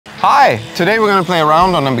Hi! Today we're gonna play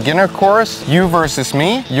around on a beginner course. You versus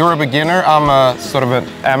me. You're a beginner, I'm a sort of an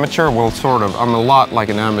amateur. Well, sort of. I'm a lot like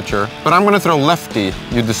an amateur. But I'm gonna throw lefty.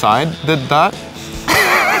 You decide? Did that?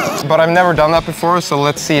 But I've never done that before, so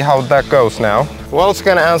let's see how that goes now. Well, it's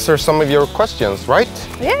gonna answer some of your questions, right?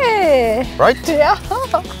 Yay! Right? Yeah.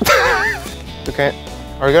 Okay.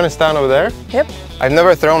 Are you gonna stand over there? Yep. I've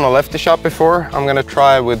never thrown a lefty shot before. I'm gonna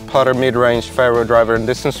try with putter, mid-range, fairway driver, and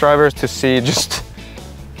distance drivers to see just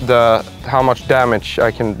how much damage I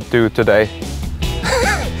can do today.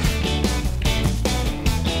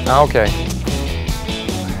 Okay.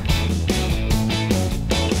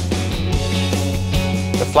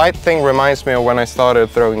 The flight thing reminds me of when I started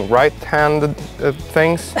throwing right-handed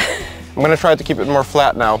things. I'm gonna try to keep it more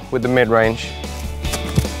flat now with the mid-range.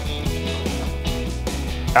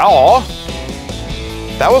 Oh,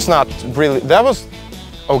 that was not really, that was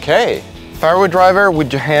okay. Fairway driver with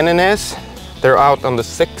Johannes. They're out on the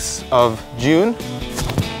 6th of June.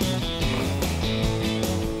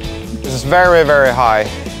 This is very, very high.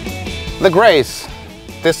 The Grace,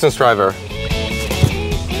 distance driver.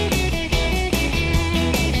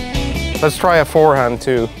 Let's try a forehand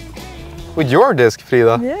too. With your disc,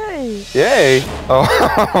 Frida. Yay! Yay!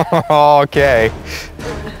 Oh, okay.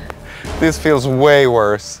 This feels way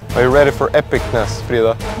worse. Are you ready for epicness,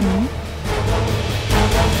 Frida? Mm-hmm.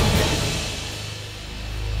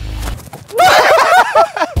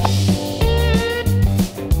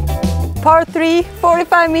 Par 3,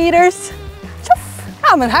 45 meters. Tjoff!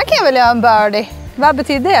 Ja, men här kan jag väl göra en birdie. Vad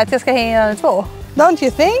betyder det? Att jag ska hänga den 2? Don't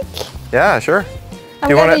you think? Yeah, sure.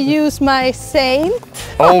 I'm gonna use my saint.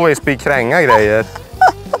 Always be kränga grejer.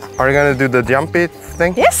 Are you gonna do the jumpy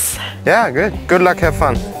thing? Yes! Yeah, good. Good luck, have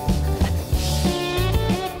fun.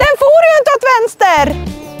 Den får du inte åt vänster!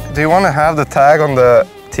 Do you want to have the tag on the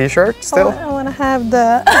t-shirt still? I wanna have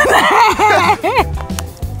the...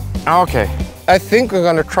 Okay. I think we're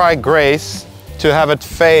gonna try Grace to have it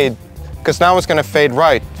fade, because now it's gonna fade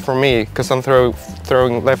right for me, because I'm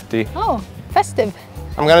throwing lefty. Oh, festive.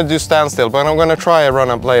 I'm gonna do standstill, but I'm gonna try a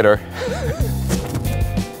run-up later.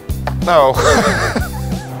 No.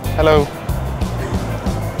 Hello.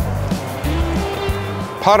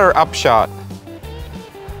 Putter upshot.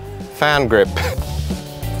 Fan grip.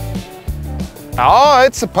 Oh,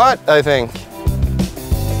 it's a putt, I think.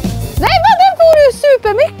 Nej, men den får du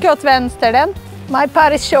supermycket åt vänster. Den. My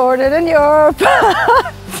putt is shorter than your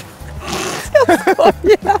putt. Jag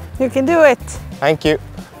skojar. You can do it. Thank you.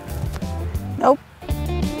 Nope.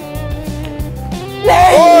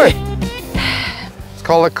 Nej! Oj! It's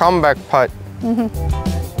called a comeback putt.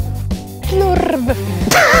 Klurv.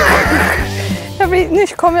 Nu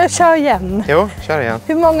kommer jag köra igen. Jo, kör igen.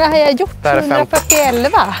 Hur många har jag gjort? Där är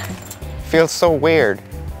 141. Feels so weird.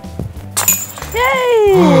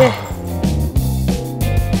 Yay!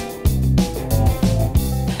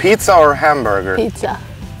 Pizza or hamburger? Pizza.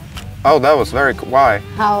 Oh, that was very cool. Why?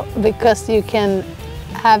 How? Because you can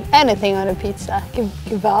have anything on a pizza.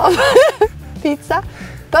 Kebab. Pizza.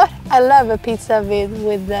 But I love a pizza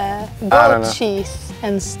with goat cheese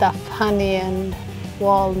and stuff, honey and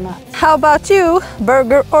walnut. How about you?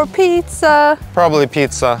 Burger or pizza? Probably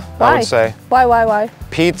pizza, Why? I would say. Why?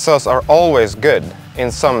 Pizzas are always good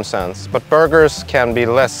in some sense, but burgers can be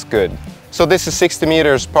less good. So this is 60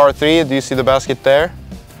 meters par 3. Do you see the basket there?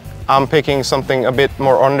 I'm picking something a bit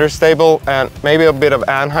more understable and maybe a bit of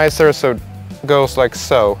Anheuser, so it goes like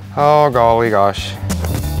so. Oh, golly gosh.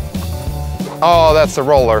 Oh, that's a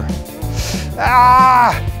roller.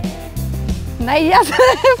 Ah! Nej, jag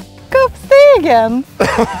fick upp stegen.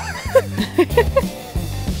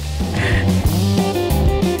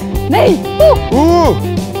 Nej! Ooh!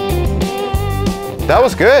 That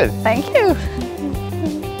was good. Thank you.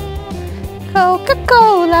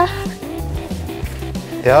 Coca-Cola.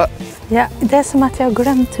 Yeah. Ja, det är som att jag har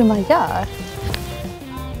glömt hur man gör.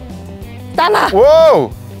 Stanna!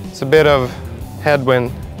 Whoa! It's a bit of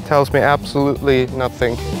headwind. Tells me absolutely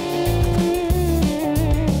nothing.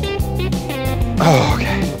 Oh,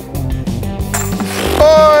 okay.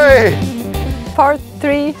 Oi! Par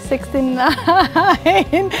 3, 69.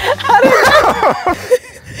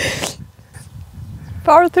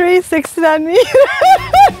 Par 3, 69 meters.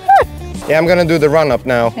 Yeah, I'm gonna do the run-up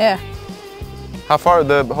now. Yeah. How far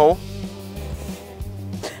the hole?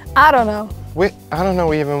 I don't know. Wait, I don't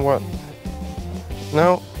know even what.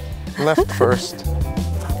 No, left first.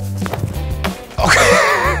 Okay.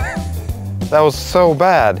 That was so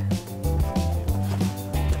bad.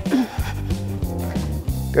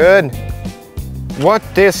 Good. What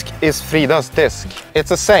disc is Frida's disc?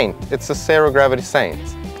 It's a Saint. It's a zero gravity Saint.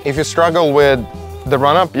 If you struggle with the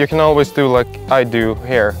run-up, you can always do like I do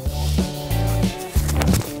here.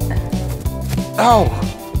 Oh!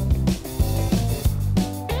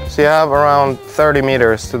 So you have around 30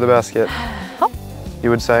 meters to the basket, you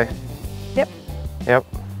would say? Yep. Yep.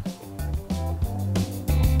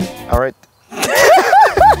 All right.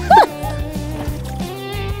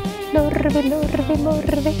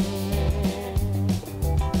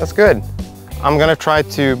 That's good. I'm gonna try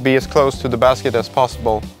to be as close to the basket as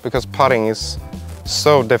possible because putting is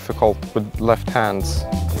so difficult with left hands.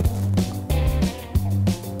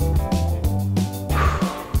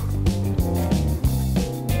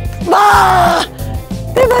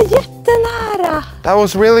 Det var jättenära! That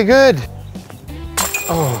was really good.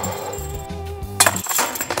 Oh.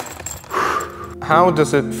 How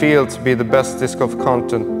does it feel to be the best disc golf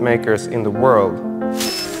content makers in the world?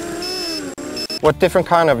 What different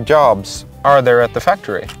kind of jobs are there at the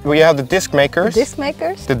factory? We have the disc makers. Disc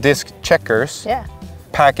makers? The disc checkers. Yeah.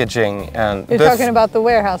 Packaging and... You're talking about the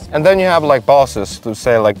warehouse. And then you have like bosses to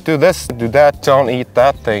say like, do this, do that, don't eat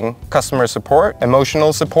that thing. Customer support,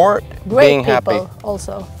 emotional support, being happy. Great people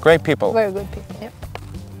also. Great people. Very good people, yep.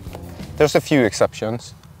 There's a few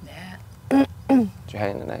exceptions. Yeah.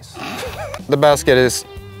 Nice. The basket is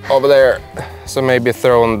over there, so maybe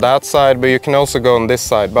throw on that side, but you can also go on this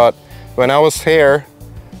side. But when I was here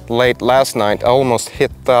late last night, I almost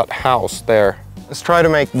hit that house there. Let's try to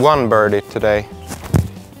make one birdie today.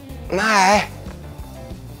 Nej.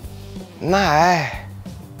 Nej.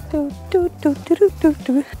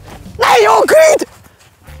 Nej, åh gud!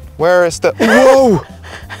 Where is the... Whoa!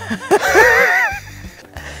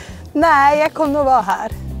 Nej, jag kommer att vara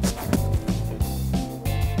här.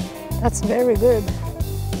 That's very good.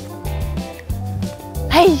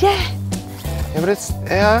 Hey, yeah. Yeah, but it's...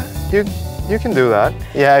 Yeah, you can do that.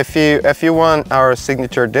 Yeah, if you want our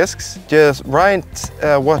signature discs, just write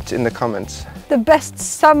what in the comments. The best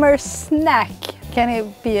summer snack. Can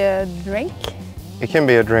it be a drink? It can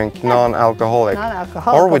be a drink, non-alcoholic.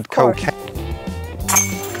 Non-alcoholic, or with cocaine.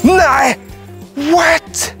 Nej!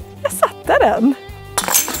 What? Jag satte den.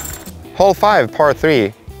 Hole 5, par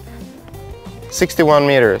 3. 61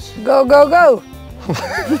 meters. Go, go, go!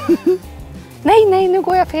 Nej, nej, nu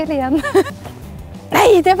går jag fel igen.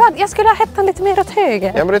 Nej, jag skulle ha hett den lite mer åt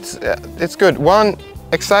höger. Yeah, but it's good. One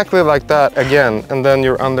exactly like that again, and then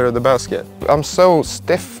you're under the basket. I'm so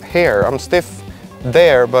stiff here. I'm stiff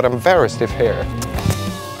there, but I'm very stiff here.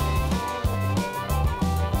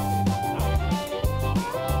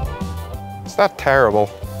 Is that terrible?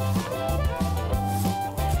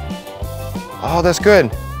 Oh, that's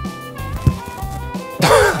good.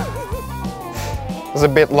 It's a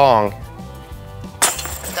bit long.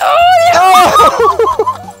 Oh, yeah.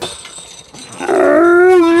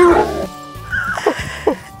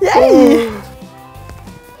 Yay!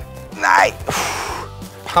 Nej!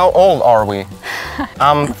 How old are we?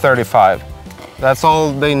 I'm 35. That's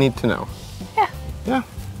all they need to know. Yeah. Yeah.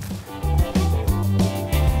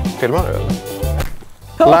 Filmar du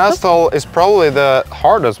eller? Last hole is probably the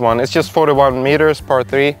hardest one. It's just 41 meters, par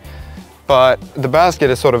 3. But the basket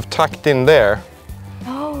is sort of tucked in there.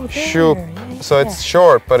 Oh, there. Shoop. Yeah. So it's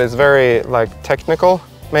short, but it's very like technical.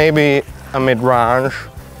 Maybe a mid-range.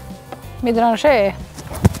 Mid-range?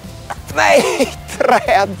 Nej,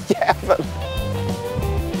 trädjävel!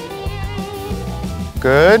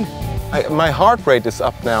 Good. My heart rate is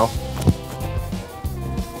up now.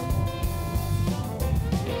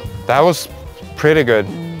 That was pretty good.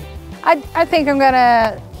 I think I'm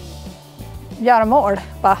gonna göra mål,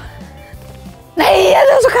 va? Nej,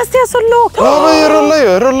 så kastar jag så lågt!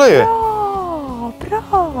 Rulla ju! Bra!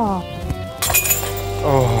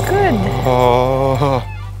 Oh. Good! Oh.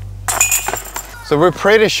 So we're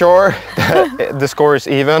pretty sure that the score is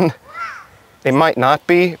even. It might not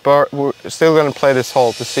be, but we're still gonna play this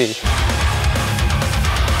hole to see.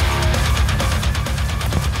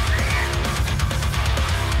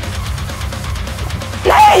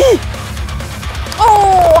 Nej!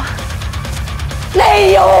 Åh!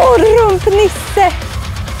 Nej, rumpnisse!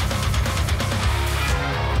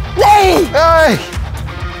 Nej! Hey!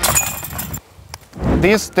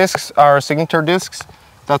 These discs are signature discs.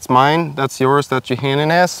 That's mine, that's yours, that's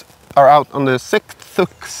Johannes. Are out on the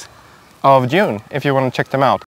 6th of June if you want to check them out.